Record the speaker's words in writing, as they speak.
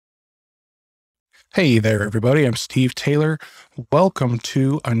Hey there, everybody. I'm Steve Taylor. Welcome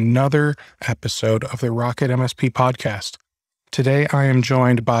to another episode of the Rocket MSP Podcast. Today, I am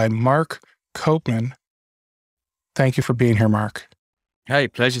joined by Mark Copeman. Thank you for being here, Mark. Hey,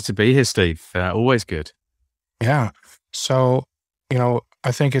 pleasure to be here, Steve. Always good. Yeah. So,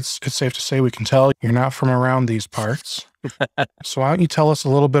 I think it's safe to say we can tell you're not from around these parts. So why don't you tell us a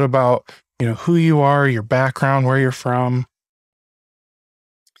little bit about, who you are, your background, where you're from?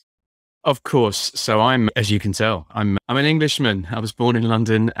 Of course. So as you can tell, I'm an Englishman. I was born in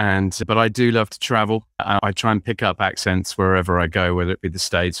London, but I do love to travel. I try and pick up accents wherever I go, whether it be the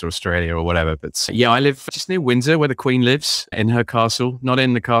States or Australia or whatever. But yeah, I live just near Windsor, where the Queen lives, in her castle. Not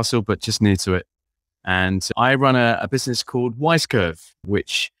in the castle, but just near to it. And I run a business called WiseCurve,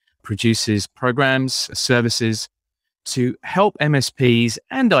 which produces programs, services to help MSPs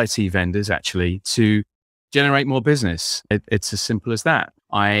and IT vendors actually to generate more business. It's as simple as that.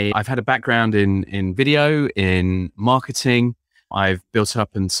 I've had a background in video, in marketing. I've built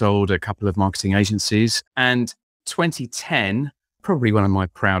up and sold a couple of marketing agencies. And 2010, probably one of my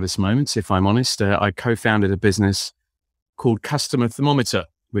proudest moments, if I'm honest, I co-founded a business called Customer Thermometer,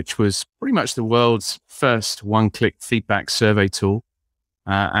 which was pretty much the world's first one-click feedback survey tool.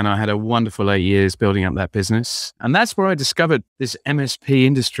 And I had a wonderful 8 years building up that business. And that's where I discovered this MSP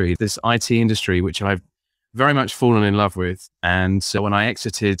industry, this IT industry, which I've very much fallen in love with. And so when I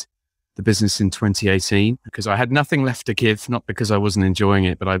exited the business in 2018, because I had nothing left to give, not because I wasn't enjoying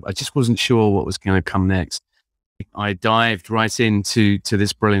it, but I just wasn't sure what was going to come next. I dived right into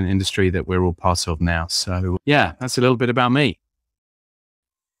this brilliant industry that we're all part of now. So yeah, that's a little bit about me.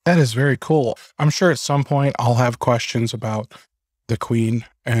 That is very cool. I'm sure at some point I'll have questions about the Queen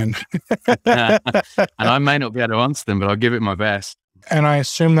and And I may not be able to answer them, but I'll give it my best. And I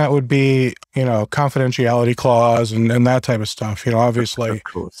assume that would be, confidentiality clause and that type of stuff. Obviously, of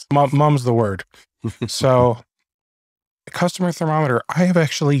course, mum's the word. So Customer Thermometer, I have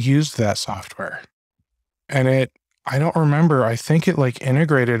actually used that software, and I don't remember. I think it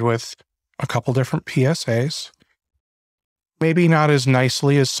integrated with a couple different PSAs. Maybe not as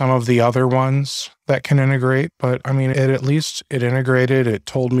nicely as some of the other ones that can integrate, but I mean, at least it integrated. It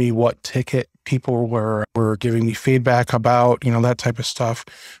told me what ticket people were giving me feedback about, that type of stuff.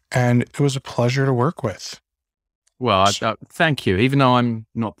 And it was a pleasure to work with. Well, thank you. Even though I'm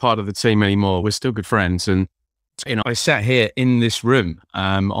not part of the team anymore, we're still good friends. And, I sat here in this room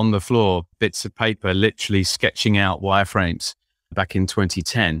on the floor, bits of paper, literally sketching out wireframes back in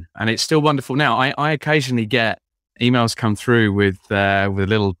 2010. And it's still wonderful now. I occasionally get emails come through with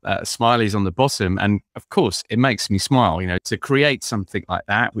little smileys on the bottom. And of course, it makes me smile, to create something like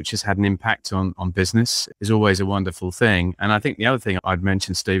that, which has had an impact on business is always a wonderful thing. And I think the other thing I'd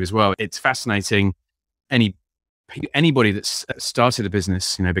mention, Steve, as well, it's fascinating. Anybody that's started a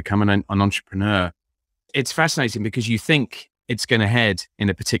business, become an entrepreneur, it's fascinating because you think it's going to head in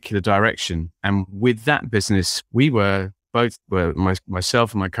a particular direction. And with that business,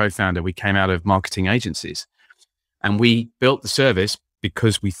 myself and my co-founder, we came out of marketing agencies. And we built the service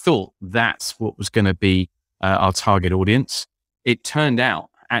because we thought that's what was going to be our target audience. It turned out,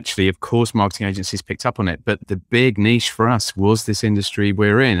 actually, of course, marketing agencies picked up on it, but the big niche for us was this industry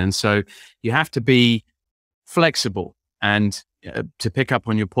we're in. And so you have to be flexible. And to pick up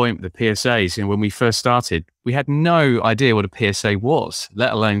on your point with the PSAs, when we first started, we had no idea what a PSA was,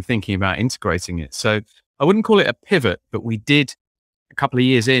 let alone thinking about integrating it. So I wouldn't call it a pivot, but a couple of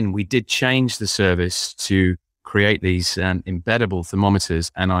years in, we did change the service to create these embeddable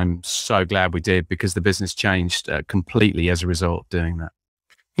thermometers. And I'm so glad we did, because the business changed completely as a result of doing that.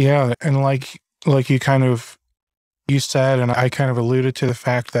 Yeah. And like you said, and I kind of alluded to the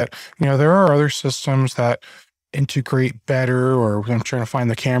fact that, there are other systems that integrate better, or I'm trying to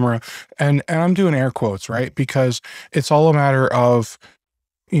find the camera, and I'm doing air quotes, right? Because it's all a matter of,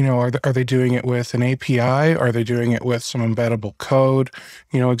 are they doing it with an API? Are they doing it with some embeddable code?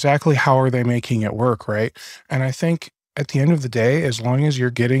 Exactly how are they making it work, right? And I think at the end of the day, as long as you're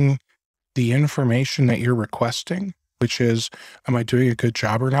getting the information that you're requesting, which is, am I doing a good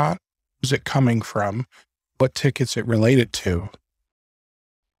job or not? Who's it coming from? What tickets it related to?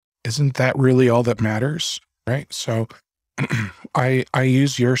 Isn't that really all that matters, right? So I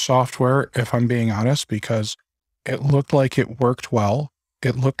use your software, if I'm being honest, because it looked like it worked well.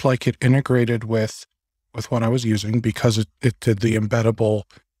 It looked like it integrated with what I was using, because it did the embeddable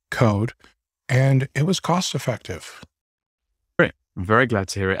code, and it was cost effective. Great. I'm very glad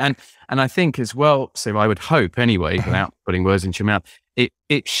to hear it. And I think as well, so I would hope anyway, without putting words into your mouth,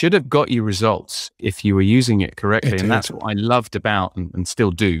 it should have got you results if you were using it correctly. And that's what I loved about, and still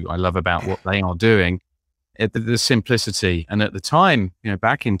do, I love about what they are doing, the simplicity. And at the time,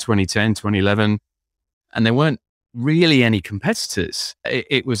 back in 2010, 2011, and there weren't really any competitors.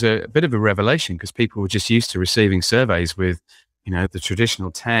 It was a bit of a revelation because people were just used to receiving surveys with, the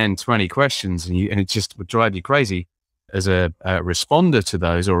traditional 10, 20 questions, and it just would drive you crazy as a responder to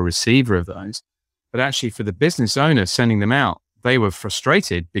those or a receiver of those. But actually for the business owner sending them out, they were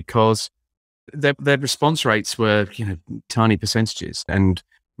frustrated because their response rates were, tiny percentages. And,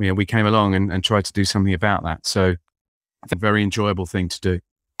 we came along and tried to do something about that. So it's a very enjoyable thing to do.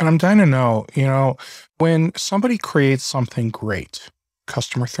 And I'm dying to know, when somebody creates something great,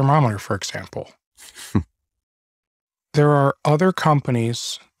 customer thermometer, for example, there are other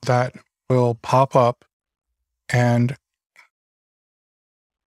companies that will pop up and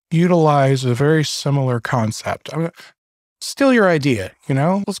utilize a very similar concept. Steal your idea,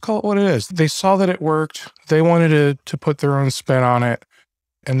 let's call it what it is. They saw that it worked. They wanted to put their own spin on it,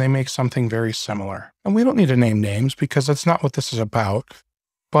 and they make something very similar. And we don't need to name names because that's not what this is about.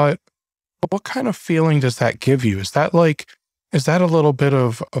 But what kind of feeling does that give you? Is that a little bit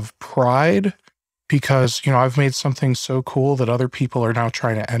of pride because, I've made something so cool that other people are now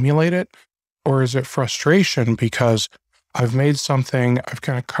trying to emulate it? Or is it frustration because I've made something, I've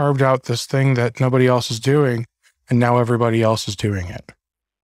kind of carved out this thing that nobody else is doing, and now everybody else is doing it?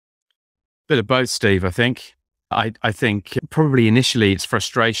 Bit of both, Steve, I think. I think probably initially it's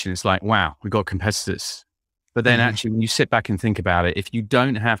frustration. It's like, wow, we've got competitors. But then actually, when you sit back and think about it, if you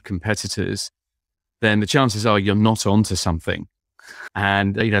don't have competitors, then the chances are you're not onto something.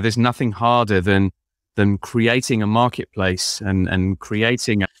 And, there's nothing harder than creating a marketplace and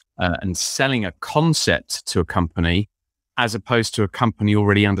creating and selling a concept to a company, as opposed to a company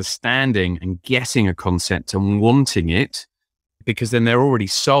already understanding and getting a concept and wanting it, because then they're already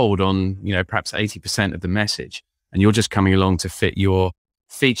sold on, perhaps 80% of the message, and you're just coming along to fit your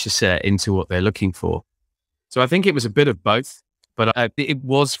feature set into what they're looking for. So I think it was a bit of both, but it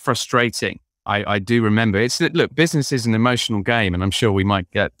was frustrating. I do remember look, business is an emotional game, and I'm sure we might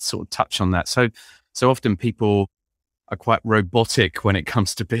get sort of touch on that. So often people are quite robotic when it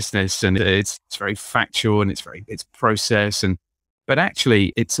comes to business, and it's very factual and it's process, but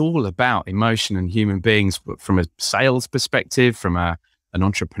actually it's all about emotion and human beings from a sales perspective, from an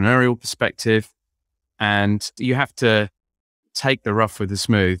entrepreneurial perspective, and you have to take the rough with the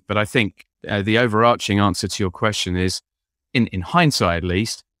smooth. But I think the overarching answer to your question is, in hindsight at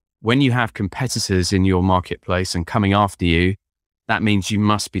least, when you have competitors in your marketplace and coming after you, that means you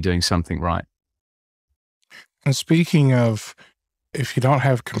must be doing something right. And speaking of, if you don't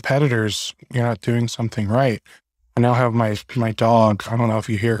have competitors, you're not doing something right. I now have my dog. I don't know if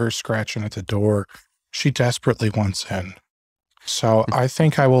you hear her scratching at the door. She desperately wants in. So I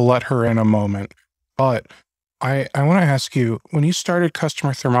think I will let her in a moment. But I want to ask you, when you started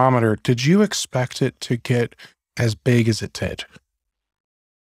Customer Thermometer, did you expect it to get as big as it did?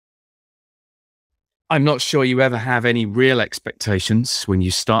 I'm not sure you ever have any real expectations when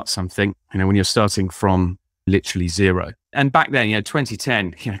you start something, when you're starting from literally zero. And back then,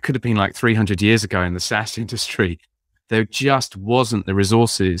 2010, could have been like 300 years ago in the SaaS industry. There just wasn't the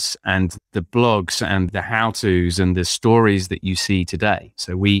resources and the blogs and the how-tos and the stories that you see today.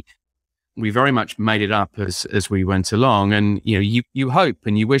 So we very much made it up as we went along. And, you hope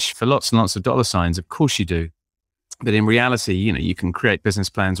and you wish for lots and lots of dollar signs. Of course you do. But in reality, you can create business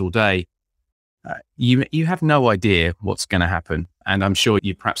plans all day. You have no idea what's going to happen. And I'm sure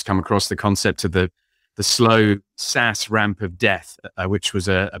you perhaps come across the concept of the slow SaaS ramp of death, which was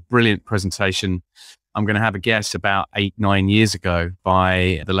a brilliant presentation. I'm going to have a guess about 8-9 years ago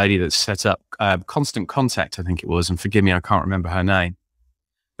by the lady that set up Constant Contact, I think it was, and forgive me, I can't remember her name.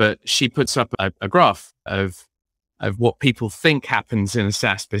 But she puts up a graph of what people think happens in a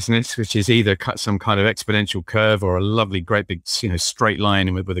SaaS business, which is either cut some kind of exponential curve or a lovely, great big, straight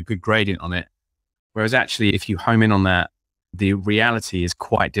line with a good gradient on it. Whereas actually, if you home in on that, the reality is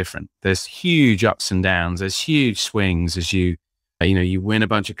quite different. There's huge ups and downs. There's huge swings as you win a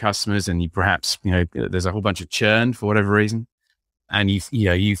bunch of customers, and you perhaps, there's a whole bunch of churn for whatever reason. And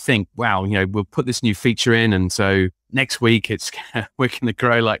you think, wow, we'll put this new feature in, and so next week we're going to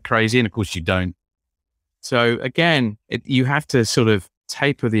grow like crazy. And of course you don't. So again, you have to sort of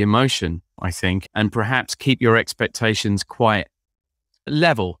taper the emotion, I think, and perhaps keep your expectations quite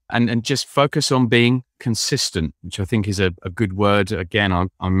level and just focus on being consistent, which I think is a good word. Again,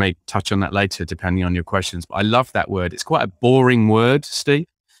 I may touch on that later depending on your questions, but I love that word. It's quite a boring word, Steve,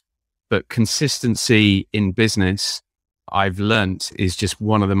 but consistency in business, I've learnt, is just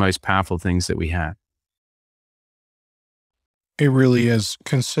one of the most powerful things that we have. It really is.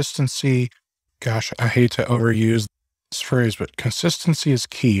 Consistency, gosh, I hate to overuse this phrase, but consistency is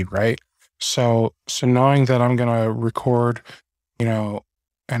key, right? So knowing that I'm going to record,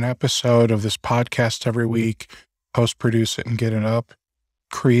 an episode of this podcast every week, post-produce it and get it up,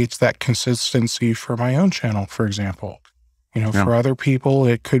 creates that consistency for my own channel, for example. For other people,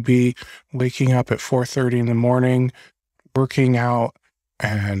 it could be waking up at 4:30 in the morning, working out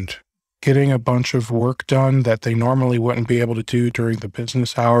and getting a bunch of work done that they normally wouldn't be able to do during the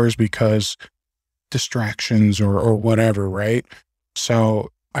business hours because distractions or whatever, right?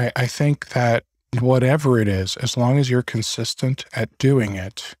 So I think that whatever it is, as long as you're consistent at doing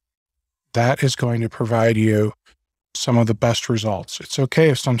it, that is going to provide you some of the best results. It's okay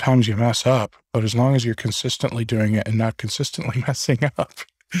if sometimes you mess up, but as long as you're consistently doing it and not consistently messing up,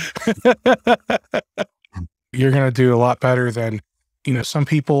 you're going to do a lot better than, some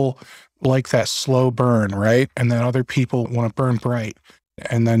people like that slow burn, right? And then other people want to burn bright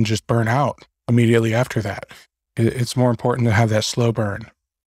and then just burn out immediately after that. It's more important to have that slow burn.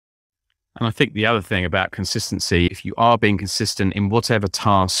 And I think the other thing about consistency, if you are being consistent in whatever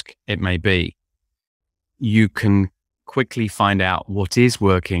task it may be, you can quickly find out what is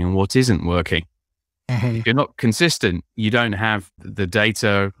working and what isn't working. Mm-hmm. If you're not consistent, you don't have the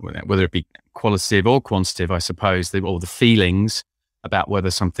data, whether it be qualitative or quantitative, I suppose, or the feelings about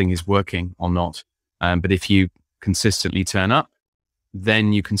whether something is working or not. But if you consistently turn up,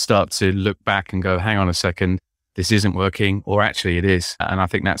 then you can start to look back and go, hang on a second, this isn't working, or actually it is. And I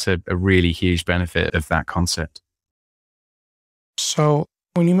think that's a really huge benefit of that concept. So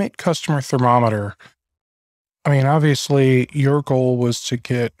when you made Customer Thermometer, obviously your goal was to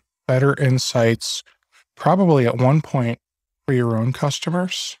get better insights, probably at one point for your own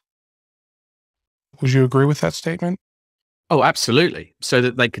customers. Would you agree with that statement? Oh, absolutely. So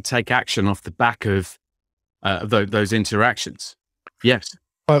that they could take action off the back of those interactions. Yes.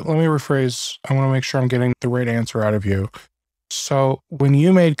 But let me rephrase. I want to make sure I'm getting the right answer out of you. So when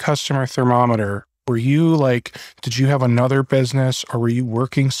you made Customer Thermometer, were you did you have another business or were you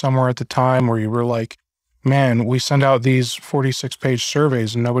working somewhere at the time where you were like, man, we send out these 46-page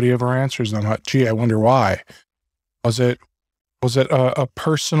surveys and nobody ever answers them. Gee, I wonder why. Was it a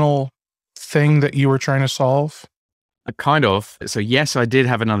personal thing that you were trying to solve? Kind of. So yes, I did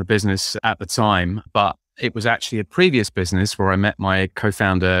have another business at the time, but it was actually a previous business where I met my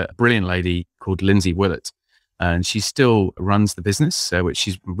co-founder, a brilliant lady called Lindsay Willett. And she still runs the business, which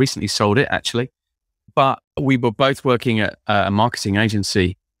she's recently sold it actually. But we were both working at a marketing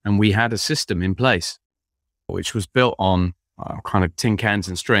agency and we had a system in place, which was built on kind of tin cans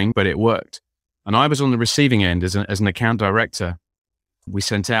and string, but it worked. And I was on the receiving end as an account director. We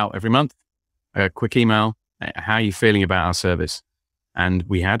sent out every month a quick email. How are you feeling about our service? And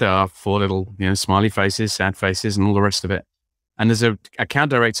we had our 4 little, smiley faces, sad faces, and all the rest of it. And as an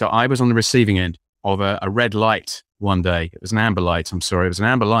account director, I was on the receiving end of a red light one day. It was an amber light. I'm sorry. It was an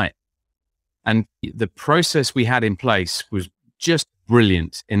amber light. And the process we had in place was just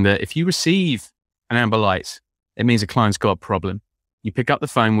brilliant in that if you receive an amber light, it means a client's got a problem. You pick up the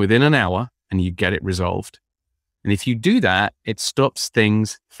phone within an hour and you get it resolved. And if you do that, it stops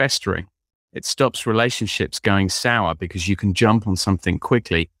things festering. It stops relationships going sour because you can jump on something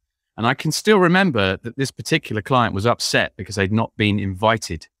quickly. And I can still remember that this particular client was upset because they'd not been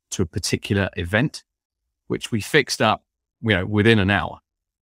invited to a particular event, which we fixed up, within an hour.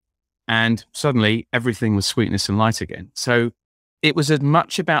 And suddenly everything was sweetness and light again. So it was as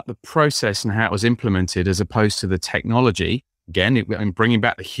much about the process and how it was implemented as opposed to the technology. Again, I'm bringing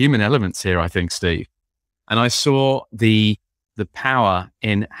back the human elements here, I think, Steve. And I saw the power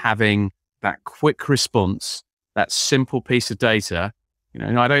in having that quick response, that simple piece of data.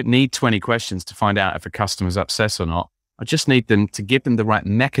 And I don't need 20 questions to find out if a customer's upset or not. I just need them to give them the right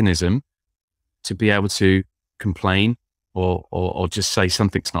mechanism to be able to complain or just say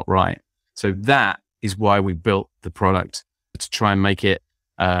something's not right. So that is why we built the product, to try and make it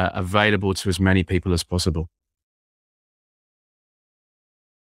available to as many people as possible.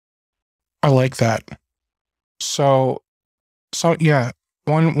 I like that. So yeah,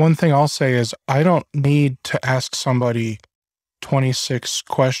 one thing I'll say is I don't need to ask somebody 26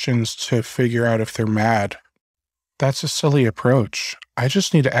 questions to figure out if they're mad. That's a silly approach. I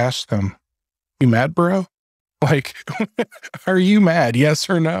just need to ask them, you mad, bro? Are you mad? Yes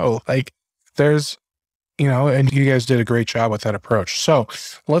or no? There's, and you guys did a great job with that approach. So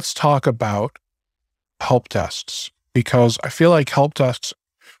let's talk about help desks, because I feel like help desks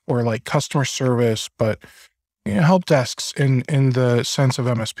or customer service, but help desks in the sense of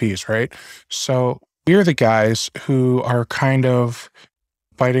MSPs, right? So we're the guys who are kind of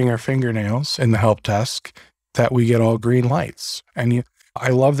biting our fingernails in the help desk that we get all green lights. And I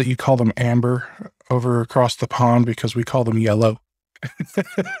love that you call them amber over across the pond because we call them yellow.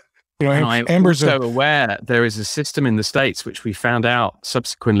 And I'm Amber's also aware there is a system in the States, which we found out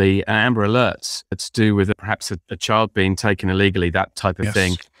subsequently, Amber Alerts, to do with perhaps a child being taken illegally, that type of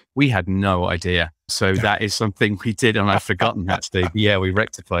thing. We had no idea. So that is something we did, and I've forgotten that, Steve. Yeah, we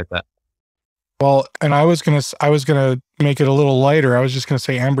rectified that. Well, and I was gonna make it a little lighter. I was just gonna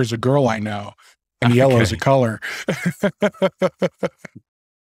say Amber's a girl I know, and yellow is a color.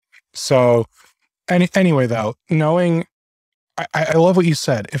 So, anyway, though, knowing, I love what you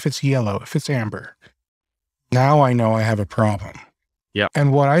said. If it's yellow, if it's amber, now I know I have a problem. Yeah.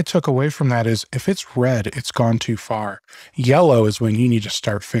 And what I took away from that is, if it's red, it's gone too far. Yellow is when you need to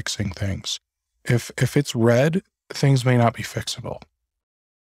start fixing things. If it's red, things may not be fixable.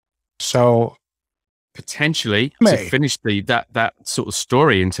 So potentially, to finish that sort of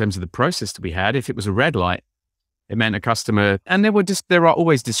story in terms of the process that we had, if it was a red light, it meant a customer, and there are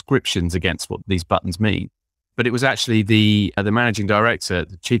always descriptions against what these buttons mean. But it was actually the managing director,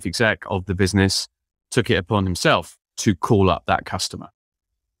 the chief exec of the business, took it upon himself to call up that customer.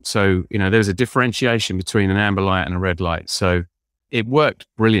 So, there's a differentiation between an amber light and a red light. So it worked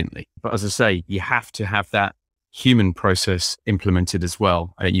brilliantly. But as I say, you have to have that human process implemented as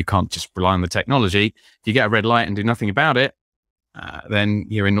well. You can't just rely on the technology. If you get a red light and do nothing about it, then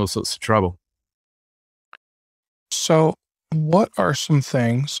you're in all sorts of trouble. So what are some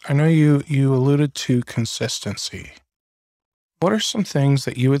things, I know you alluded to consistency. What are some things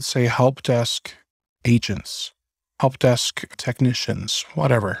that you would say help desk agents, help desk technicians,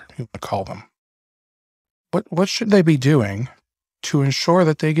 whatever you would call them? What should they be doing to ensure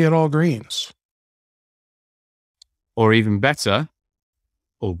that they get all greens? Or even better,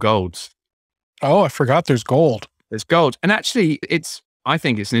 all golds. Oh, I forgot there's gold. There's gold. And actually, I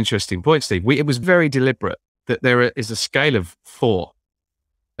think it's an interesting point, Steve. It was very deliberate that there is a scale of 4.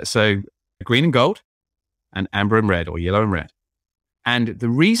 So green and gold, and amber and red, or yellow and red. And the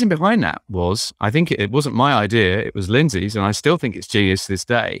reason behind that was, I think it wasn't my idea, it was Lindsay's, and I still think it's genius to this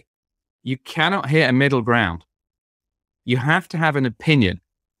day. You cannot hit a middle ground. You have to have an opinion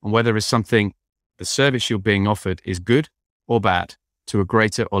on whether it's something, the service you're being offered is good or bad to a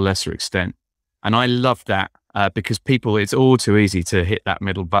greater or lesser extent. And I love that because it's all too easy to hit that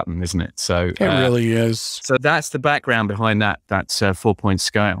middle button, isn't it? So it really is. So that's the background behind that 4-point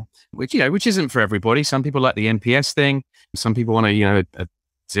scale, which isn't for everybody. Some people like the NPS thing. Some people want a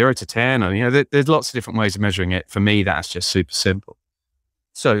 0 to 10, or, there's lots of different ways of measuring it. For me, that's just super simple.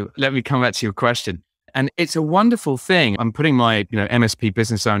 So let me come back to your question. And it's a wonderful thing. I'm putting my, MSP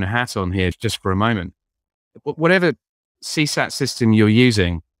business owner hat on here just for a moment. Whatever CSAT system you're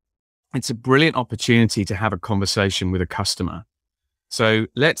using, it's a brilliant opportunity to have a conversation with a customer. So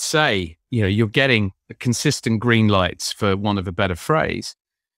let's say, you're getting consistent green lights, for want of a better phrase.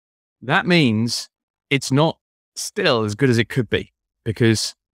 That means it's not still as good as it could be,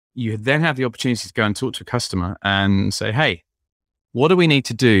 because you then have the opportunity to go and talk to a customer and say, hey, what do we need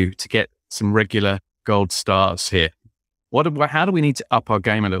to do to get some regular gold stars here? How do we need to up our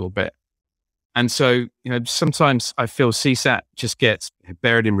game a little bit? And so, sometimes I feel CSAT just gets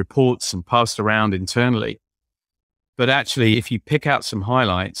buried in reports and passed around internally. But actually, if you pick out some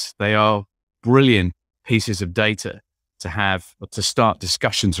highlights, they are brilliant pieces of data to have, or to start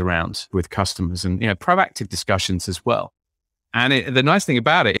discussions around with customers, and, proactive discussions as well. And the nice thing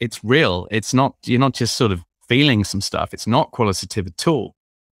about it, it's real. You're not just sort of feeling some stuff. It's not qualitative at all.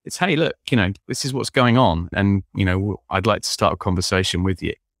 It's, hey, look, this is what's going on. And, I'd like to start a conversation with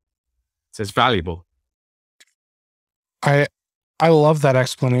you. So it's valuable. I love that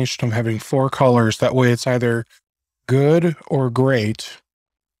explanation of having 4 colors. That way it's either good or great,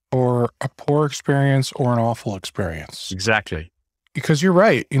 or a poor experience or an awful experience. Exactly. Because you're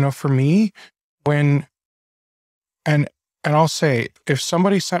right. For me, and I'll say, if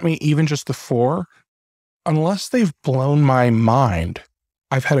somebody sent me even just the 4, unless they've blown my mind,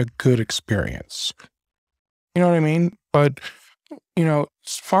 I've had a good experience. You know what I mean? But,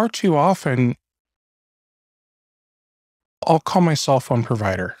 far too often, I'll call my cell phone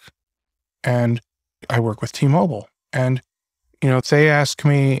provider, and I work with T-Mobile, and, they ask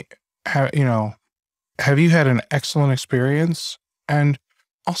me, have you had an excellent experience? And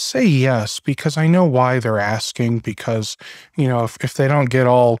I'll say yes, because I know why they're asking, because, if they don't get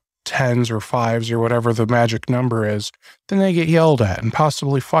all 10s or 5s or whatever the magic number is, then they get yelled at and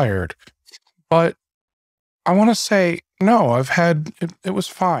possibly fired. But I want to say, no, it was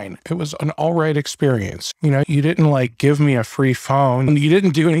fine. It was an all right experience. You didn't give me a free phone. You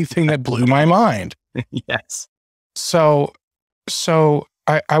didn't do anything that blew my mind. Yes. So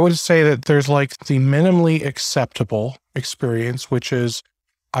I would say that there's the minimally acceptable experience, which is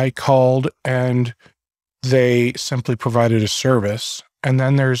I called and they simply provided a service. And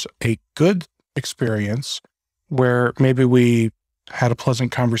then there's a good experience where maybe we had a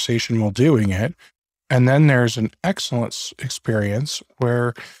pleasant conversation while doing it. And then there's an excellent experience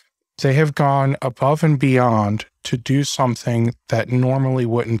where they have gone above and beyond to do something that normally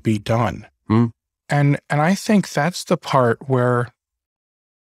wouldn't be done. And I think that's the part where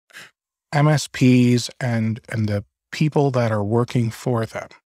MSPs and the people that are working for them,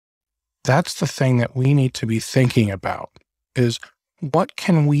 that's the thing that we need to be thinking about, is what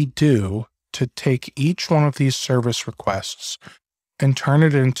can we do to take each one of these service requests and turn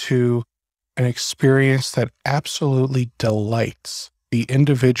it into an experience that absolutely delights the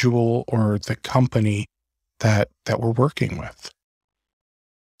individual or the company that we're working with.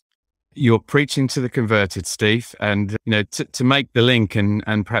 You're preaching to the converted, Steve. And to make the link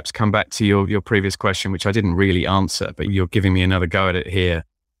and perhaps come back to your previous question, which I didn't really answer, but you're giving me another go at it here.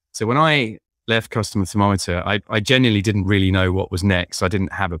 So when I left Customer Thermometer, I genuinely didn't really know what was next. I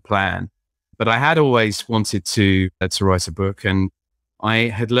didn't have a plan, but I had always wanted to write a book, and I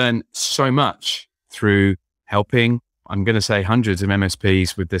had learned so much through helping, I'm going to say, hundreds of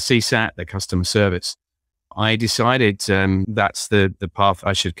MSPs with their CSAT, their customer service. I decided that's the path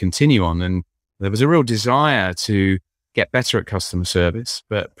I should continue on. And there was a real desire to get better at customer service,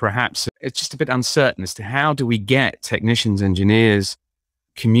 but perhaps it's just a bit uncertain as to how do we get technicians, engineers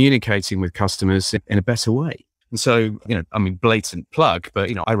communicating with customers in a better way. And so, blatant plug, but,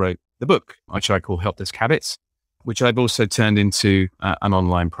 I wrote the book, which I call Help Desk Habits, which I've also turned into an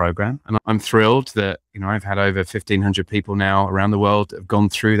online program. And I'm thrilled that, I've had over 1,500 people now around the world that have gone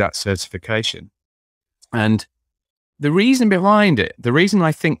through that certification. And the reason behind it, the reason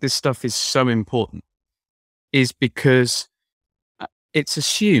I think this stuff is so important is because it's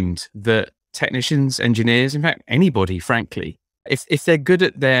assumed that technicians, engineers, in fact, anybody, frankly, if they're good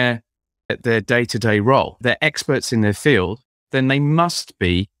at their day-to-day role, they're experts in their field, then they must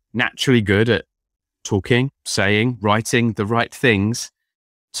be naturally good at talking, saying, writing the right things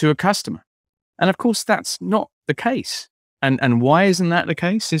to a customer. And of course, that's not the case. And why isn't that the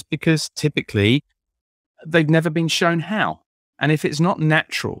case? Is because typically they've never been shown how. And if it's not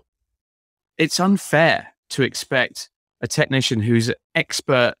natural, it's unfair to expect a technician who's an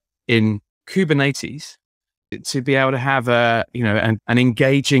expert in Kubernetes to be able to have an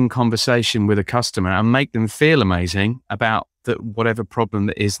engaging conversation with a customer and make them feel amazing about whatever problem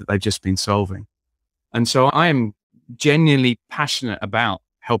that is that they've just been solving. And so I am genuinely passionate about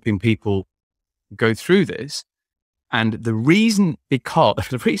helping people go through this. And the reason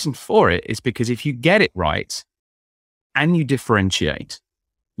for it is because if you get it right and you differentiate,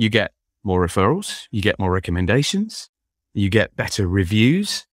 you get more referrals, you get more recommendations, you get better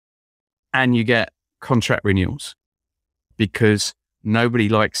reviews, and you get contract renewals, because nobody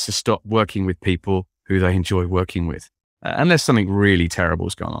likes to stop working with people who they enjoy working with, unless something really terrible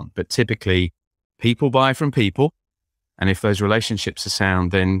has gone on. But typically people buy from people. And if those relationships are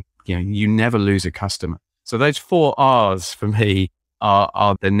sound, then you never lose a customer. So those 4 R's for me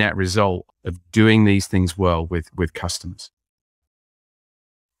are the net result of doing these things well with customers.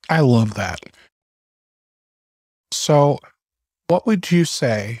 I love that. So what would you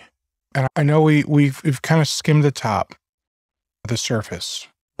say, and I know we've kind of skimmed the top, the surface,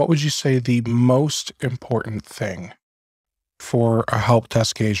 what would you say the most important thing for a help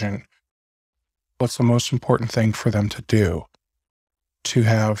desk agent? What's the most important thing for them to do to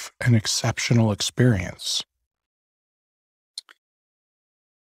have an exceptional experience?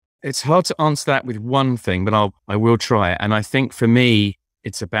 It's hard to answer that with one thing, but I will try it. And I think for me,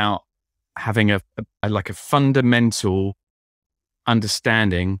 it's about having a fundamental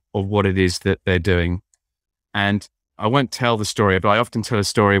understanding of what it is that they're doing. And I won't tell the story, but I often tell a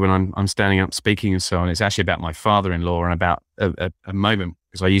story when I'm standing up speaking and so on. It's actually about my father-in-law and about a moment,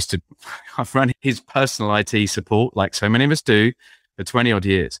 because I've run his personal IT support, like so many of us do, for 20 odd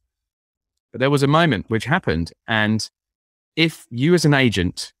years. But there was a moment which happened. And if you as an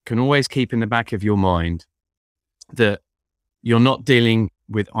agent can always keep in the back of your mind that you're not dealing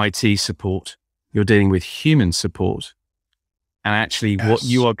with IT support, you're dealing with human support. And actually what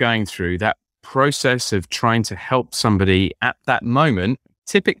you are going through, that process of trying to help somebody at that moment,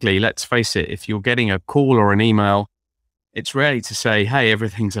 typically, let's face it, if you're getting a call or an email, it's rarely to say, hey,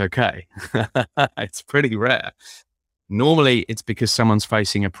 everything's okay. It's pretty rare. Normally it's because someone's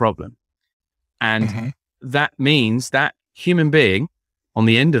facing a problem. And that means that human being on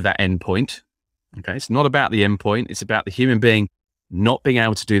the end of that endpoint, okay, it's not about the endpoint, it's about the human being not being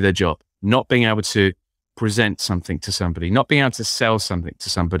able to do their job, not being able to present something to somebody, not being able to sell something to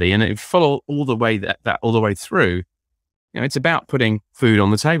somebody. And it follow all the way that all the way through. It's about putting food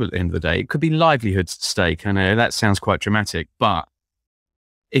on the table at the end of the day. It could be livelihoods at stake. I know that sounds quite dramatic, but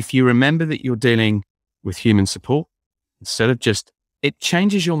if you remember that you're dealing with human support, instead of just, it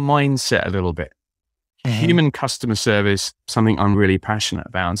changes your mindset a little bit. Human customer service, something I'm really passionate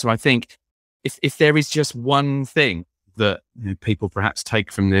about. And so I think if there is just one thing that people perhaps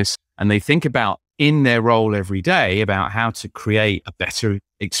take from this and they think about in their role every day about how to create a better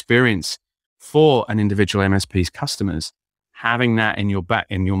experience for an individual MSP's customers, having that in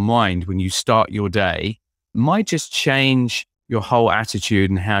your mind when you start your day might just change your whole attitude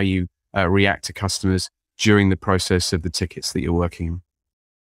and how you react to customers during the process of the tickets that you're working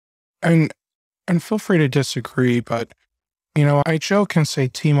on. And feel free to disagree, but I joke and say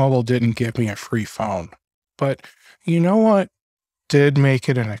T-Mobile didn't give me a free phone, but you know what did make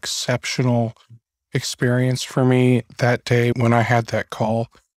it an exceptional experience for me that day when I had that call?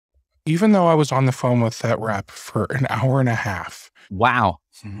 Even though I was on the phone with that rep for an hour and a half. Wow.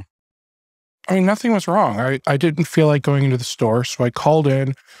 I mean, nothing was wrong. I didn't feel like going into the store, so I called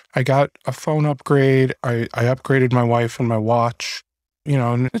in. I got a phone upgrade. I upgraded my wife and my watch,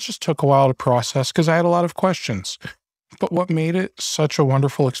 and it just took a while to process because I had a lot of questions. But what made it such a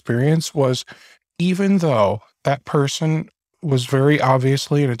wonderful experience was, even though that person was very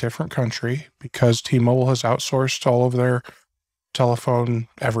obviously in a different country because T-Mobile has outsourced all of their telephone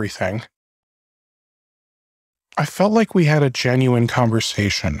everything, I felt like we had a genuine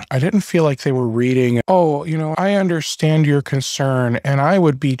conversation. I didn't feel like they were reading, I understand your concern and I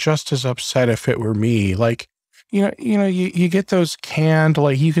would be just as upset if it were me. Like, you get those canned,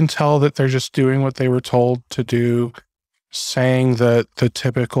 like you can tell that they're just doing what they were told to do, saying the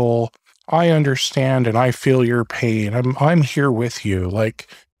typical, I understand and I feel your pain. I'm here with you. Like,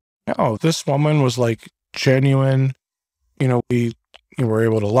 no, this woman was like genuine. We were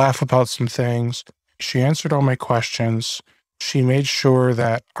able to laugh about some things. She answered all my questions. She made sure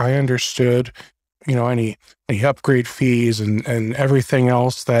that I understood, any upgrade fees and everything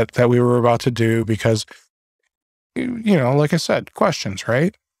else that we were about to do because, like I said, questions,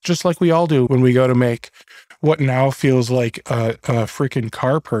 right? Just like we all do when we go to make what now feels like a freaking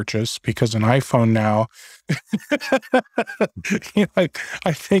car purchase because an iPhone now,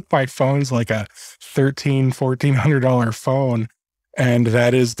 I think my phone's like a $1,400 phone. And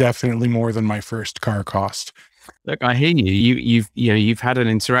that is definitely more than my first car cost. Look, I hear you. You've had an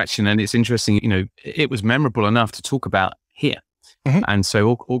interaction, and it's interesting. It was memorable enough to talk about here, and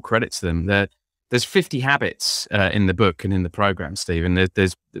so all credit to them. There's 50 habits in the book and in the program, Steve, and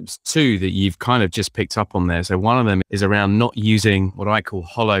there's two that you've kind of just picked up on there. So one of them is around not using what I call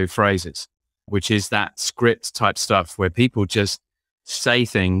hollow phrases, which is that script type stuff where people just say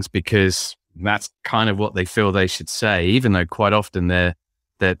things because that's kind of what they feel they should say, even though quite often they're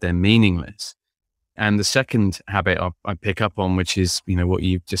meaningless. And the second habit I pick up on, which is, what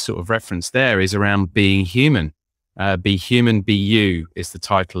you've just sort of referenced there, is around being human. Be human, be you is the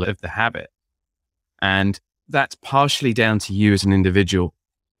title of the habit. And that's partially down to you as an individual,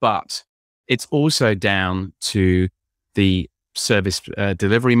 but it's also down to the service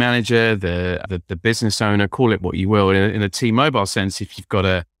delivery manager, the business owner, call it what you will. In a T-Mobile sense, if you've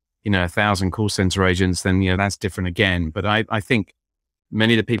got 1,000 call center agents, then, that's different again. But I think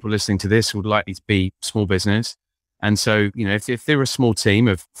many of the people listening to this would likely to be small business. And so, if they're a small team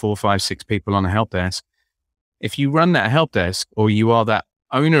of 4, 5, 6 people on a help desk, if you run that help desk or you are that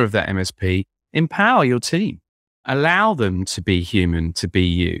owner of that MSP, empower your team, allow them to be human, to be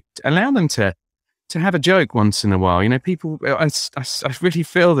you, allow them to have a joke once in a while. People, I really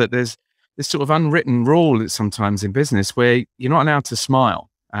feel that there's this sort of unwritten rule that sometimes in business where you're not allowed to smile.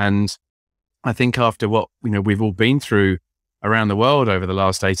 And I think after what, we've all been through around the world over the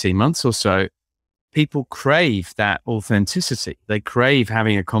last 18 months or so, people crave that authenticity. They crave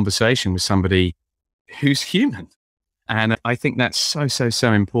having a conversation with somebody who's human. And I think that's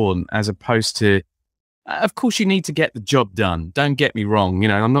so important, as opposed to, of course, you need to get the job done. Don't get me wrong.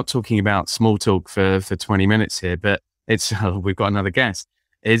 I'm not talking about small talk for 20 minutes here, but it's, we've got another guest.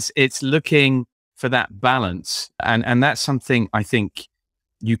 It's looking for that balance. And that's something I think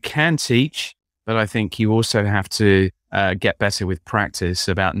you can teach, but I think you also have to get better with practice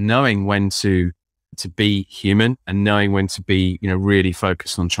about knowing when to be human and knowing when to be, really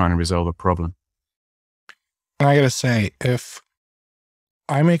focused on trying to resolve a problem. And I got to say, if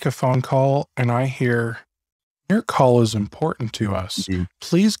I make a phone call and I hear your call is important to us,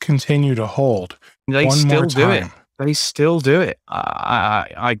 please continue to hold. They still do it. They still do it. I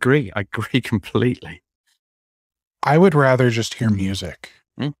agree. I agree completely. I would rather just hear music.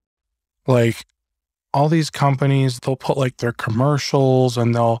 Like all these companies, they'll put like their commercials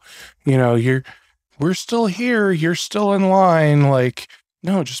and they'll, we're still here. You're still in line. Like,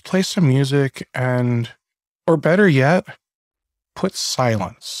 no, just play some music or better yet, put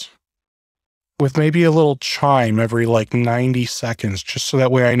silence with maybe a little chime every like 90 seconds, just so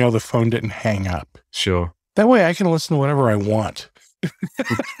that way I know the phone didn't hang up. Sure. That way I can listen to whatever I want.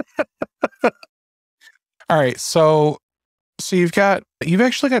 All right. So you've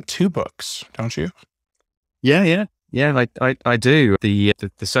actually got 2 books, don't you? Yeah. I do. The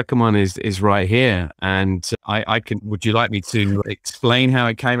second one is right here, and I can. Would you like me to explain how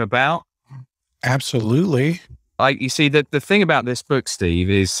it came about? Absolutely. You see, the thing about this book, Steve,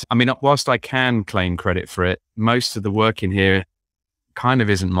 is, I mean, whilst I can claim credit for it, most of the work in here kind of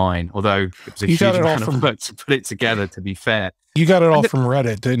isn't mine, although it was a huge amount of work to put it together, to be fair. You got it all from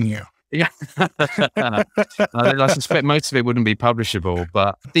Reddit, didn't you? Yeah. I suspect most of it wouldn't be publishable,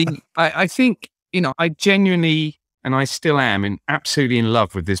 but I think, I genuinely, and I still am, absolutely in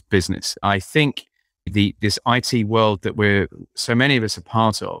love with this business. I think this IT world that so many of us are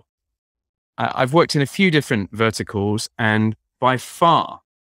part of, I've worked in a few different verticals, and by far,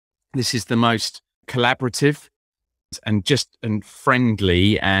 this is the most collaborative and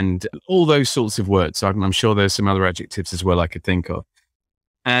friendly and all those sorts of words. I'm sure there's some other adjectives as well I could think of.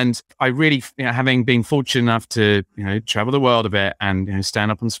 And I really, having been fortunate enough to, travel the world a bit and,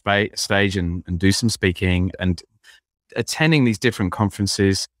 stand up on stage and do some speaking and attending these different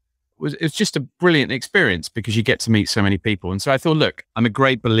conferences, it's just a brilliant experience because you get to meet so many people. And so I thought, look, I'm a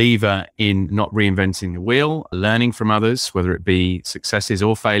great believer in not reinventing the wheel, learning from others, whether it be successes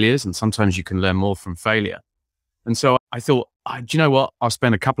or failures. And sometimes you can learn more from failure. And so I thought, do you know what? I'll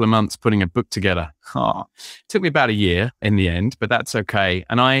spend a couple of months putting a book together. It took me about a year in the end, but that's okay.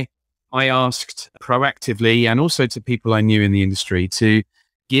 And I asked proactively, and also to people I knew in the industry, to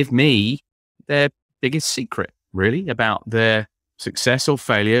give me their biggest secret, really, about their success or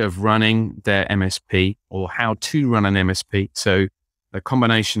failure of running their MSP, or how to run an MSP. So a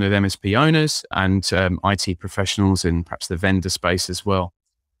combination of MSP owners and IT professionals in perhaps the vendor space as well.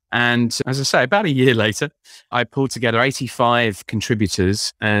 And as I say, about a year later, I pulled together 85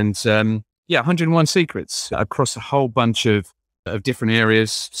 contributors and 101 secrets across a whole bunch of different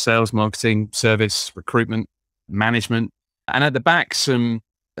areas: sales, marketing, service, recruitment, management. And at the back, some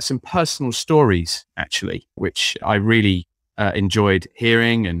personal stories, actually, which I really enjoyed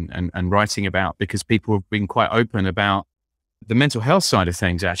hearing and writing about, because people have been quite open about the mental health side of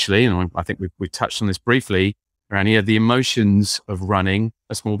things, actually. And I think we've touched on this briefly around here, the emotions of running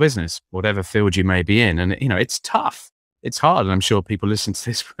a small business, whatever field you may be in. And, it's tough. It's hard. And I'm sure people listening to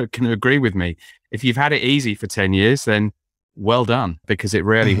this can agree with me. If you've had it easy for 10 years, then well done, because it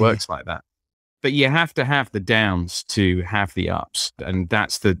rarely works like that. But you have to have the downs to have the ups. And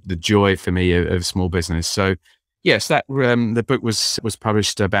that's the joy for me of small business. So yes, that the book was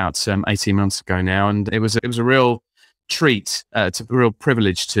published about 18 months ago now. And it was a real treat. It's a real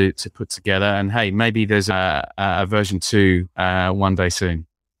privilege to put together. And hey, maybe there's a version 2 one day soon.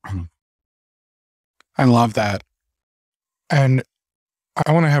 I love that. And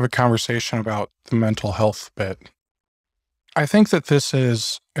I want to have a conversation about the mental health bit. I think that this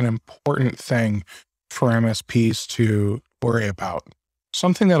is an important thing for MSPs to worry about.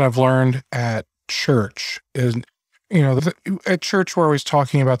 Something that I've learned at church is, at church we're always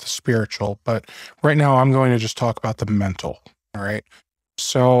talking about the spiritual, but right now I'm going to just talk about the mental. All right.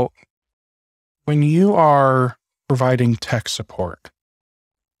 So when you are providing tech support,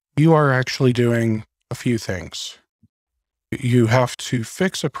 you are actually doing a few things. You have to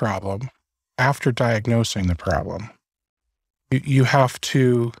fix a problem after diagnosing the problem. You have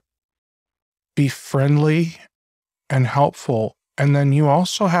to be friendly and helpful. And then you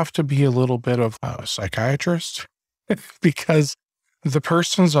also have to be a little bit of a psychiatrist because the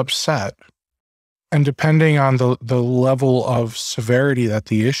person's upset. And depending on the level of severity that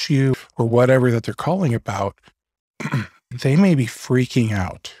the issue or whatever that they're calling about, they may be freaking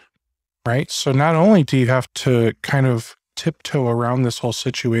out, right? So not only do you have to kind of tiptoe around this whole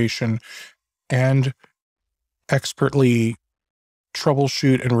situation and expertly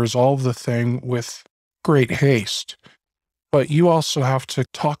troubleshoot and resolve the thing with great haste, but you also have to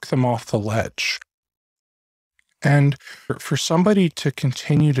talk them off the ledge. And for somebody to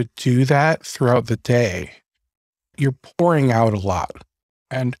continue to do that throughout the day, you're pouring out a lot.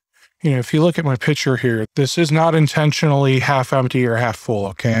 And, if you look at my picture here, this is not intentionally half empty or half full,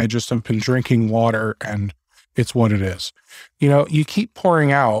 okay? I just have been drinking water and it's what it is. You keep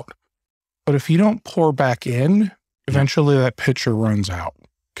pouring out, but if you don't pour back in, eventually that pitcher runs out,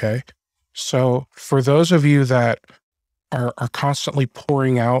 okay? So for those of you that are constantly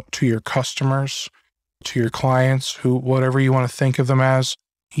pouring out to your customers, to your clients, whatever you want to think of them as,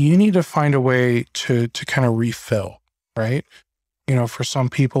 you need to find a way to kind of refill, right? For some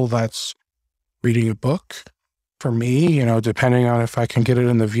people that's reading a book. For me, depending on if I can get it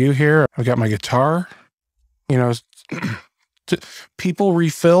in the view here, I've got my guitar, you know, people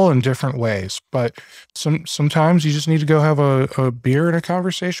refill in different ways, but sometimes you just need to go have a beer and a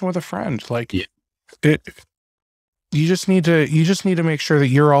conversation with a friend. Like Yeah. it, you just need to make sure that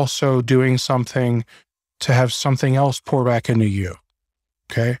you're also doing something to have something else pour back into you.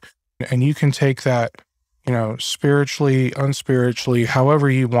 Okay. And you can take that, spiritually, unspiritually, however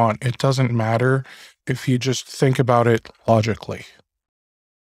you want. It doesn't matter if you just think about it logically.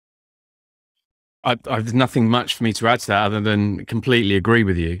 I've nothing much for me to add to that other than completely agree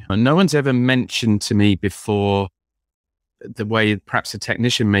with you. And no one's ever mentioned to me before the way perhaps a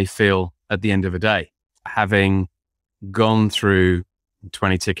technician may feel at the end of a day, having gone through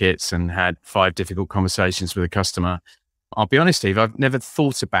 20 tickets and had 5 difficult conversations with a customer. I'll be honest, Steve, I've never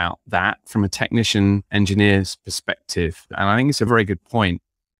thought about that from a technician engineer's perspective. And I think it's a very good point.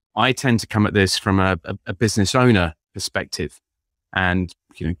 I tend to come at this from a business owner perspective. And,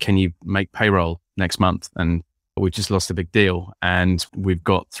 can you make payroll next month? And we just lost a big deal. And we've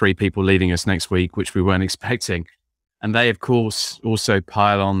got 3 people leaving us next week, which we weren't expecting. And they, of course, also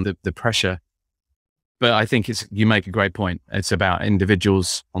pile on the pressure. But I think you make a great point. It's about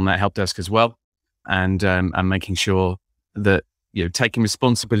individuals on that help desk as well. And making sure that, taking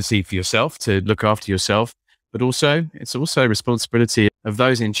responsibility for yourself to look after yourself, but also it's also responsibility of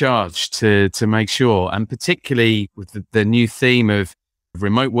those in charge to make sure, and particularly with the new theme of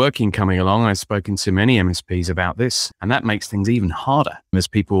remote working coming along, I've spoken to many MSPs about this, and that makes things even harder as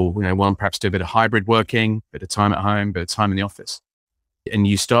people, want to perhaps do a bit of hybrid working, a bit of time at home, a bit of time in the office. And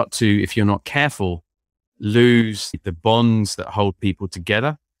you start to, if you're not careful, lose the bonds that hold people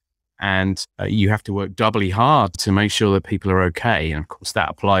together. And you have to work doubly hard to make sure that people are okay. And of course,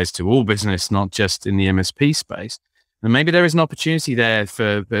 that applies to all business, not just in the MSP space. And maybe there is an opportunity there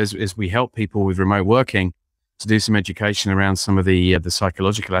for, as we help people with remote working, to do some education around some of the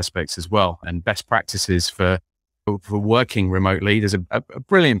psychological aspects as well, and best practices for working remotely. There's a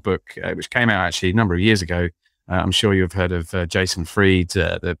brilliant book which came out actually a number of years ago. I'm sure you've heard of Jason Fried,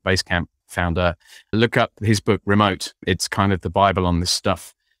 the Basecamp founder. Look up his book, Remote. It's kind of the Bible on this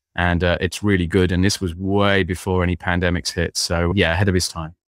stuff. And it's really good. And this was way before any pandemics hit. So yeah, ahead of his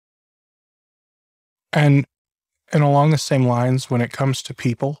time. And along the same lines, when it comes to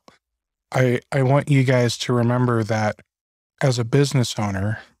people, I want you guys to remember that as a business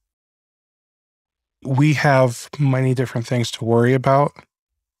owner, we have many different things to worry about.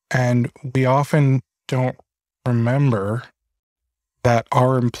 And we often don't remember that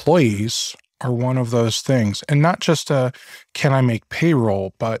our employees are one of those things. And not just can I make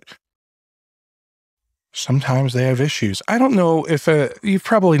payroll, but sometimes they have issues. I don't know if you've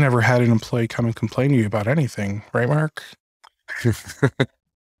probably never had an employee come and complain to you about anything, right, Mark?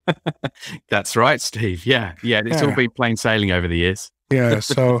 That's right, Steve. Yeah. It's all been plain sailing over the years. Yeah.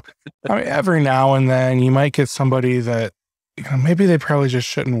 So every now and then you might get somebody that, maybe they probably just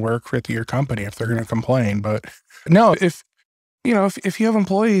shouldn't work with your company if they're going to complain. But no, if you have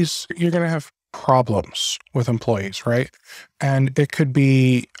employees, you're going to have problems with employees, right? And it could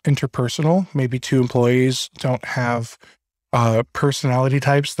be interpersonal. Maybe 2 employees don't have personality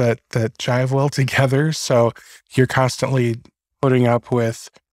types that jive well together. So you're constantly putting up with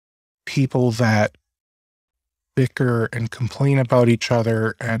people that bicker and complain about each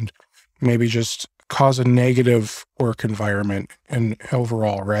other and maybe just cause a negative work environment and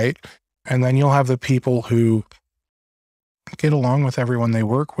overall, right? And then you'll have the people who get along with everyone they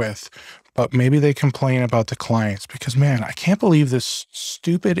work with, but maybe they complain about the clients because, man, I can't believe this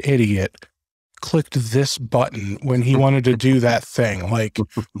stupid idiot clicked this button when he wanted to do that thing. Like,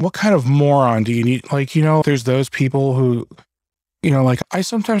 what kind of moron do you need? Like, there's those people who, I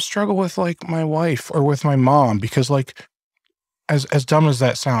sometimes struggle with like my wife or with my mom because, like, as dumb as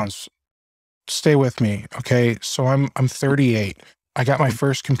that sounds, stay with me. Okay. So I'm 38. I got my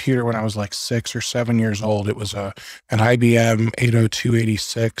first computer when I was like 6 or 7 years old. It was an IBM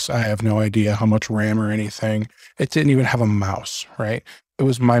 80286. I have no idea how much RAM or anything. It didn't even have a mouse, right? It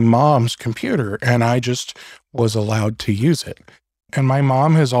was my mom's computer and I just was allowed to use it. And my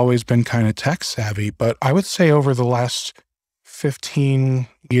mom has always been kind of tech savvy, but I would say over the last 15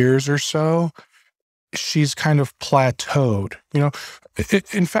 years or so, she's kind of plateaued.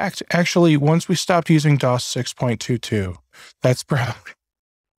 In fact, actually, once we stopped using DOS 6.22, that's probably,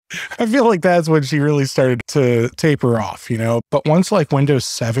 I feel like that's when she really started to taper off, But once like Windows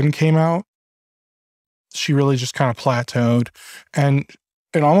 7 came out, she really just kind of plateaued. And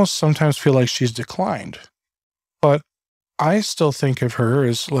it almost sometimes feel like she's declined. But I still think of her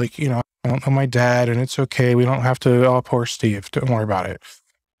as like, I don't know my dad and it's okay. We don't have to, oh, poor Steve, don't worry about it.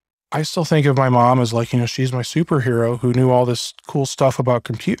 I still think of my mom as like, she's my superhero who knew all this cool stuff about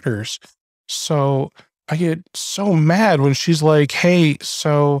computers. So I get so mad when she's like, hey,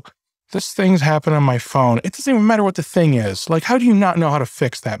 so this thing's happened on my phone. It doesn't even matter what the thing is. Like, how do you not know how to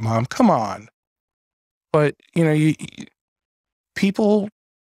fix that, Mom? Come on. But, people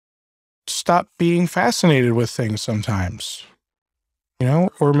stop being fascinated with things sometimes,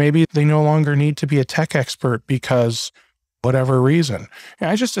 or maybe they no longer need to be a tech expert because whatever reason. And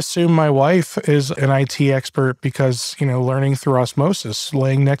I just assume my wife is an IT expert because, learning through osmosis,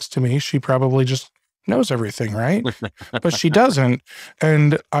 laying next to me, she probably just knows everything, right? But she doesn't.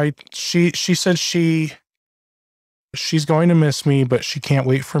 And she said she's going to miss me, but she can't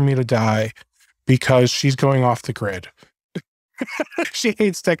wait for me to die because she's going off the grid. She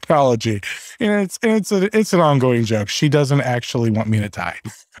hates technology. And it's an ongoing joke. She doesn't actually want me to die.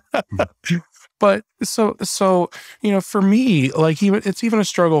 But so, for me, like it's even a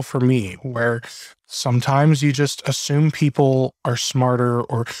struggle for me where sometimes you just assume people are smarter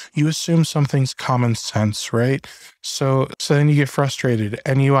or you assume something's common sense, right? So then you get frustrated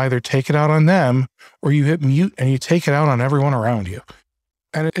and you either take it out on them or you hit mute and you take it out on everyone around you.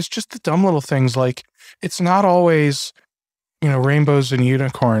 And it's just the dumb little things like it's not always, rainbows and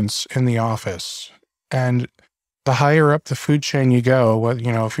unicorns in the office. And the higher up the food chain you go,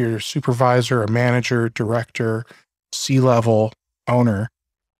 if you're a supervisor, a manager, director, C-level owner,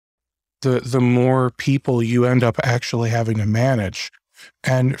 the more people you end up actually having to manage.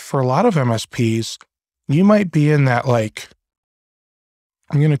 And for a lot of MSPs, you might be in that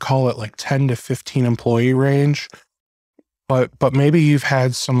I'm going to call it 10 to 15 employee range, but maybe you've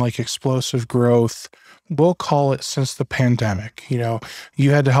had some explosive growth. We'll call it since the pandemic.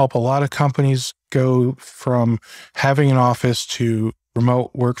 You had to help a lot of companies go from having an office to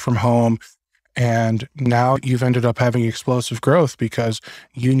remote work from home. And now you've ended up having explosive growth because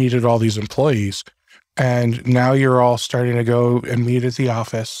you needed all these employees. And now you're all starting to go and meet at the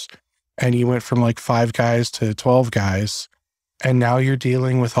office. And you went from 5 guys to 12 guys. And now you're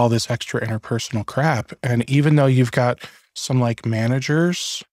dealing with all this extra interpersonal crap. And even though you've got some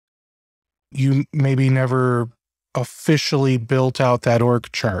managers, you maybe never officially built out that org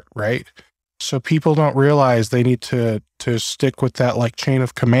chart, right? So people don't realize they need to stick with that chain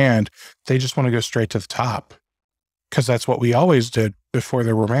of command. They just want to go straight to the top because that's what we always did before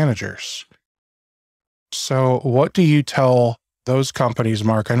there were managers. So what do you tell those companies,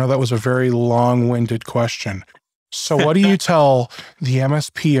 Mark? I know that was a very long-winded question. So what do you tell the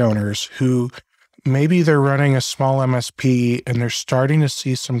MSP owners who maybe they're running a small MSP and they're starting to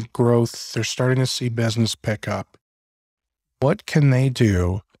see some growth, they're starting to see business pick up? What can they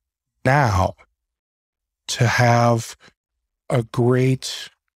do now to have a great,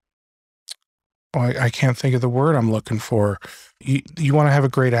 I can't think of the word I'm looking for. You want to have a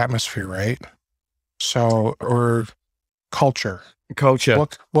great atmosphere, right? So, or culture.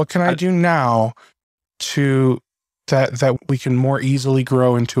 What can I do now to that we can more easily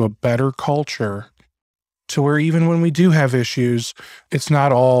grow into a better culture to where even when we do have issues, it's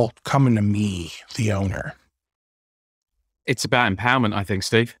not all coming to me, the owner? It's about empowerment, I think,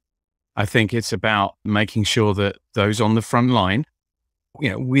 Steve. I think it's about making sure that those on the front line,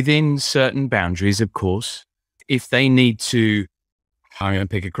 within certain boundaries, of course, if they need to, I'm going to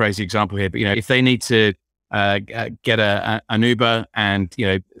pick a crazy example here, but, if they need to get an Uber and,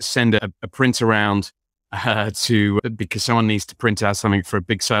 send a print around because someone needs to print out something for a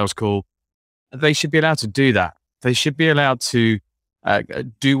big sales call, they should be allowed to do that. They should be allowed to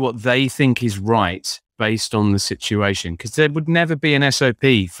do what they think is right based on the situation, because there would never be an SOP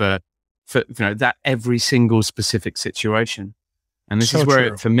for that every single specific situation. And this is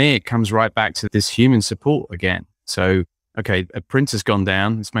where, for me, it comes right back to this human support again. So, okay, a printer's gone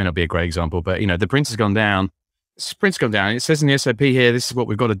down. This may not be a great example, but the printer's gone down. This print's gone down. It says in the SOP here, this is what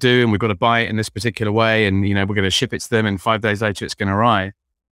we've got to do, and we've got to buy it in this particular way, and we're going to ship it to them, and 5 days later it's going to arrive.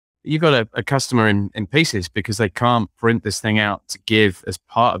 You've got a customer in pieces because they can't print this thing out to give as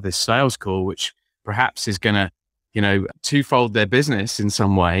part of this sales call, which perhaps is going to, twofold their business in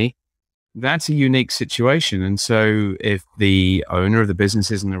some way. That's a unique situation. And so if the owner of the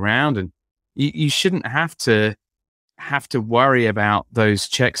business isn't around, and you shouldn't have to worry about those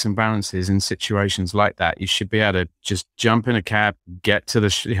checks and balances in situations like that. You should be able to just jump in a cab, get to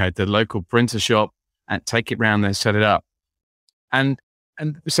the local printer shop and take it round there, set it up. And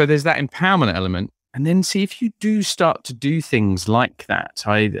so there's that empowerment element. And then see if you do start to do things like that.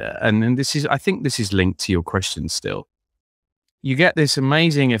 I think this is linked to your question still. You get this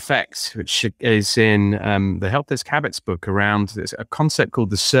amazing effect, which is in the Help Desk Habits book around a concept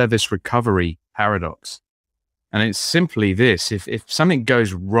called the service recovery paradox. And it's simply this: if something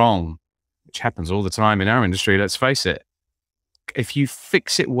goes wrong, which happens all the time in our industry, let's face it, if you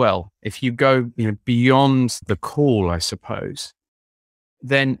fix it well, if you go beyond the call, I suppose,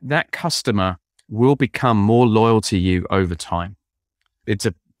 then that customer will become more loyal to you over time. It's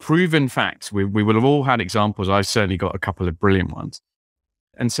a proven fact. We will have all had examples. I've certainly got a couple of brilliant ones.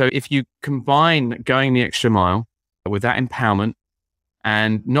 And so if you combine going the extra mile with that empowerment,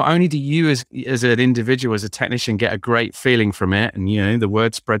 and not only do you as an individual, as a technician, get a great feeling from it, and the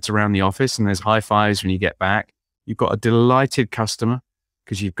word spreads around the office and there's high fives when you get back, you've got a delighted customer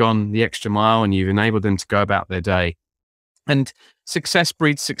because you've gone the extra mile and you've enabled them to go about their day. And success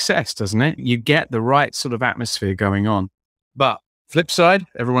breeds success, doesn't it? You get the right sort of atmosphere going on. But flip side,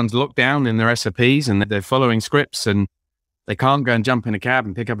 everyone's locked down in their SOPs and they're following scripts, and they can't go and jump in a cab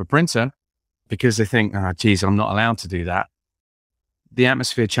and pick up a printer because they think, oh, geez, I'm not allowed to do that. The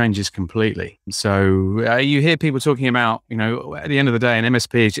atmosphere changes completely. So you hear people talking about, at the end of the day, an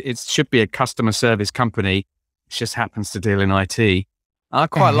MSP, it should be a customer service company. It just happens to deal in IT. I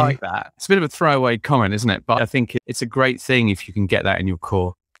quite like that. It's a bit of a throwaway comment, isn't it? But I think it's a great thing if you can get that in your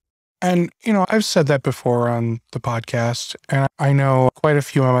core. And, I've said that before on the podcast, and I know quite a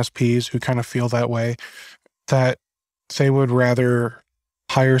few MSPs who kind of feel that way, that they would rather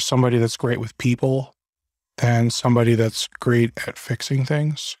hire somebody that's great with people than somebody that's great at fixing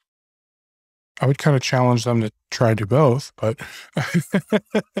things. I would kind of challenge them to try to do both, but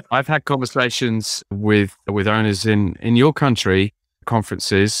I've had conversations with owners in your country,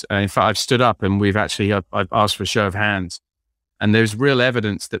 conferences. In fact, I've stood up and I've asked for a show of hands, and there's real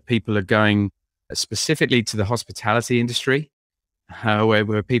evidence that people are going specifically to the hospitality industry,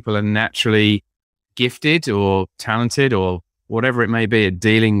 where people are naturally gifted or talented or whatever it may be at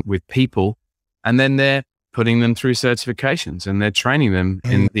dealing with people. And then they're putting them through certifications and they're training them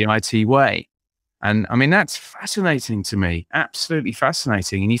in the IT way. And I mean, that's fascinating to me, absolutely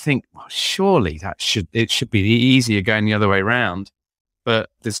fascinating. And you think, well, surely it should be easier going the other way around. But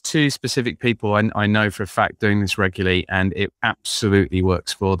there's two specific people I know for a fact doing this regularly, and it absolutely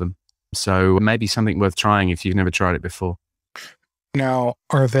works for them. So maybe something worth trying if you've never tried it before. Now,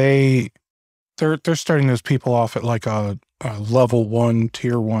 are they're starting those people off at like a level 1,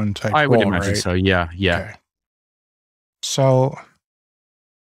 tier 1 type I would role, imagine right? so. Yeah. Okay. So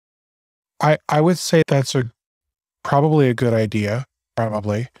I would say that's probably a good idea,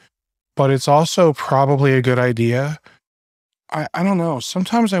 probably, but it's also probably a good idea. I don't know.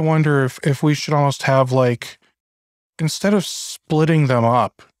 Sometimes I wonder if we should almost have, like, instead of splitting them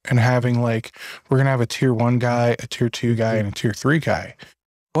up and having, like, we're going to have a tier 1 guy, a tier 2 guy, and a tier 3 guy,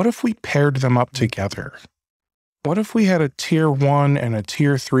 what if we paired them up together? What if we had a tier 1 and a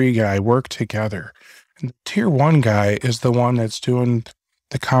tier 3 guy work together? And the tier 1 guy is the one that's doing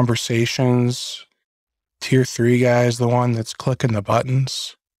the conversations. Tier 3 guy is the one that's clicking the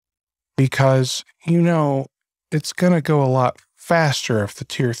buttons. Because, it's going to go a lot faster if the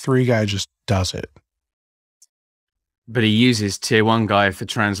tier 3 guy just does it. But he uses tier 1 guy for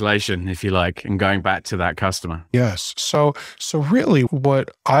translation, if you like, and going back to that customer. Yes. So really what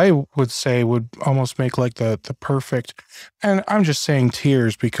I would say would almost make like the perfect, and I'm just saying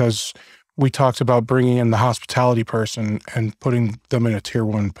tiers because we talked about bringing in the hospitality person and putting them in a tier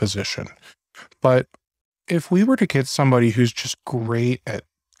 1 position. But if we were to get somebody who's just great at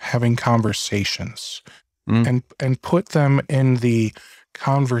having conversations and put them in the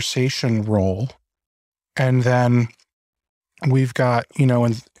conversation role, and then we've got,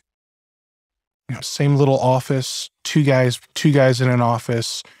 same little office, two guys in an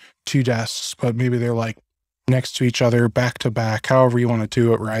office, 2 desks, but maybe they're like next to each other, back to back, however you want to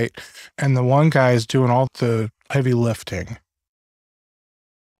do it, right? And the one guy is doing all the heavy lifting,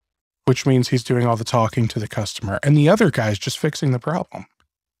 which means he's doing all the talking to the customer, and the other guy's just fixing the problem.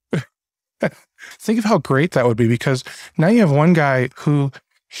 Think of how great that would be, because now you have one guy who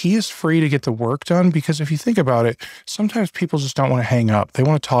he is free to get the work done, because if you think about it, sometimes people just don't want to hang up. They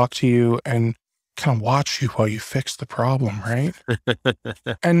want to talk to you and kind of watch you while you fix the problem, right?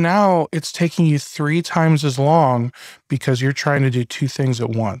 And now it's taking you 3 times as long because you're trying to do 2 things at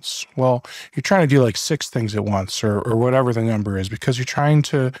once. Well, you're trying to do like 6 things at once, or whatever the number is, because you're trying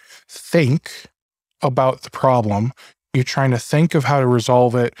to think about the problem. You're trying to think of how to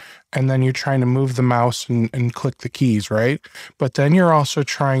resolve it, and then you're trying to move the mouse and click the keys, right? But then you're also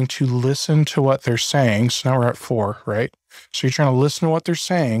trying to listen to what they're saying. So now we're at 4, right? So you're trying to listen to what they're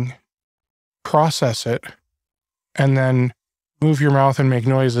saying, process it, and then move your mouth and make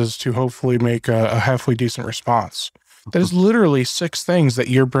noises to hopefully make a halfway decent response. That is literally 6 things that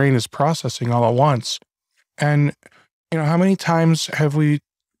your brain is processing all at once. And, how many times have we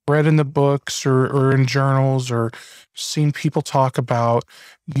read in the books or in journals or seen people talk about,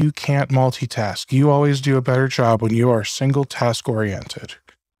 you can't multitask. You always do a better job when you are single task oriented.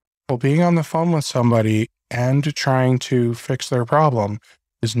 Well, being on the phone with somebody and trying to fix their problem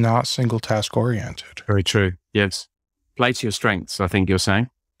is not single task oriented. Very true. Yes. Play to your strengths, I think you're saying.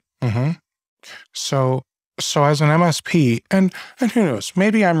 Mm-hmm. So as an MSP, and who knows,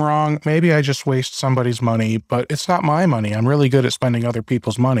 maybe I'm wrong. Maybe I just waste somebody's money, but it's not my money. I'm really good at spending other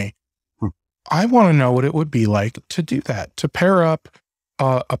people's money. I want to know what it would be like to do that, to pair up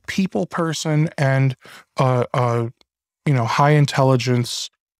a people person and a high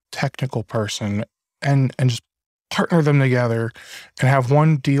intelligence technical person and just partner them together and have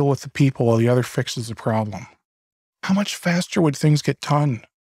one deal with the people while the other fixes the problem. How much faster would things get done?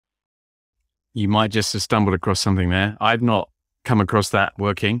 You might just have stumbled across something there. I've not come across that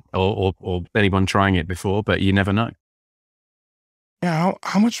working or anyone trying it before, but you never know. Yeah,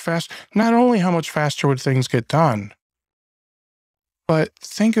 how much faster, not only how much faster would things get done, but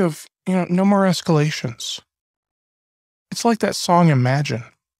think of, no more escalations. It's like that song, Imagine.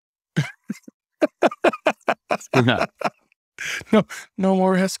 No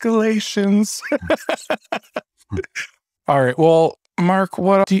more escalations. All right. Well, Mark,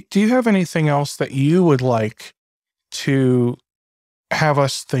 what do you have anything else that you would like to have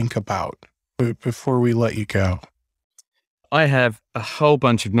us think about before we let you go? I have a whole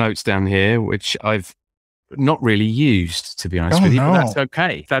bunch of notes down here, which I've not really used, to be honest with you, but that's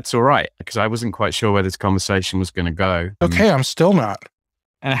okay. That's all right, because I wasn't quite sure where this conversation was going to go. Okay, I'm still not.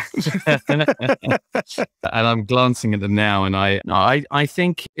 And I'm glancing at them now, and I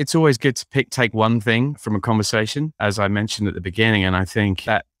think it's always good to take one thing from a conversation, as I mentioned at the beginning, and I think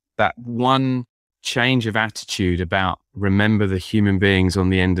that one change of attitude about remember the human beings on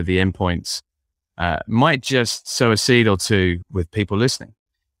the end of the endpoints might just sow a seed or two with people listening.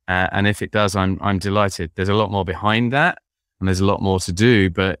 And if it does, I'm delighted. There's a lot more behind that, and there's a lot more to do.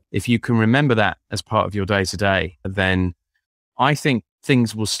 But if you can remember that as part of your day-to-day, then I think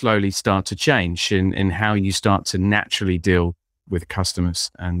things will slowly start to change in how you start to naturally deal with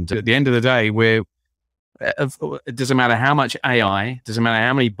customers. And at the end of the day, it doesn't matter how much AI, doesn't matter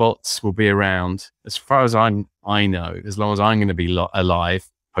how many bots will be around. As far as I know, as long as I'm going to be alive,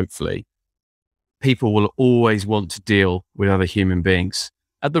 hopefully, people will always want to deal with other human beings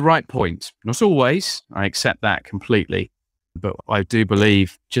at the right point. Not always. I accept that completely. But I do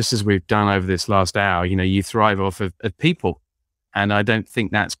believe, just as we've done over this last hour, you thrive off of people. And I don't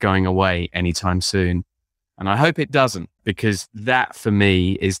think that's going away anytime soon. And I hope it doesn't, because that for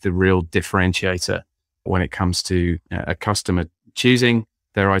me is the real differentiator when it comes to a customer choosing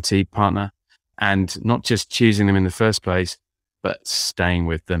their IT partner, and not just choosing them in the first place, but staying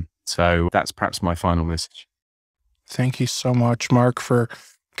with them. So that's perhaps my final message. Thank you so much, Mark, for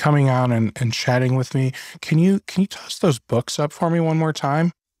coming on and chatting with me. Can you toss those books up for me one more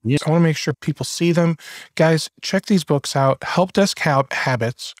time? Yeah. I want to make sure people see them. Guys, check these books out. Help Desk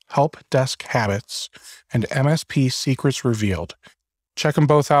Habits, and MSP Secrets Revealed. Check them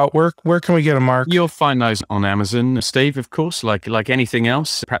both out. Where can we get them, Mark? You'll find those on Amazon, Steve, of course, like anything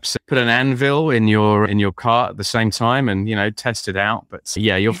else. Perhaps put an anvil in your cart at the same time and, test it out. But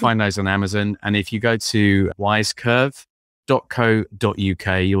yeah, you'll find those on Amazon. And if you go to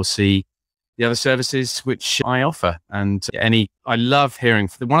wisecurve.co.uk, you'll see the other services which I offer. And I love hearing,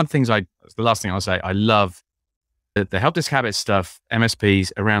 the last thing I'll say, I love the help desk habit stuff,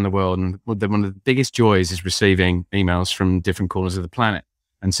 MSPs around the world. And one of the biggest joys is receiving emails from different corners of the planet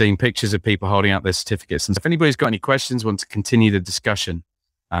and seeing pictures of people holding out their certificates. And if anybody's got any questions, want to continue the discussion,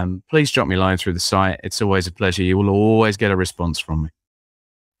 please drop me a line through the site. It's always a pleasure. You will always get a response from me.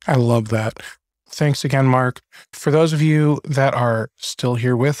 I love that. Thanks again, Mark. For those of you that are still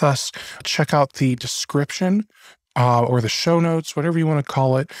here with us, check out the description or the show notes, whatever you want to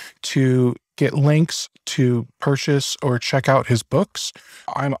call it, to get links to purchase or check out his books.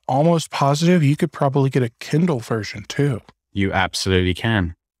 I'm almost positive you could probably get a Kindle version too. You absolutely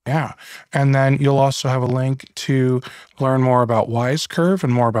can. Yeah. And then you'll also have a link to learn more about WiseCurve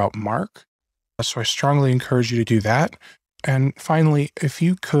and more about Mark. So I strongly encourage you to do that. And finally, if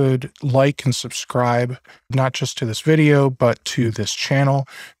you could like and subscribe, not just to this video, but to this channel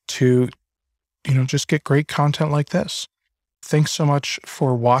to, just get great content like this. Thanks so much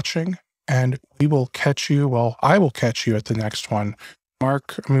for watching, and I will catch you at the next one.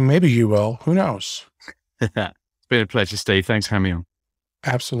 Mark, maybe you will. Who knows? It's been a pleasure, Steve. Thanks for having me on.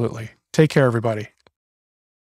 Absolutely. Take care, everybody.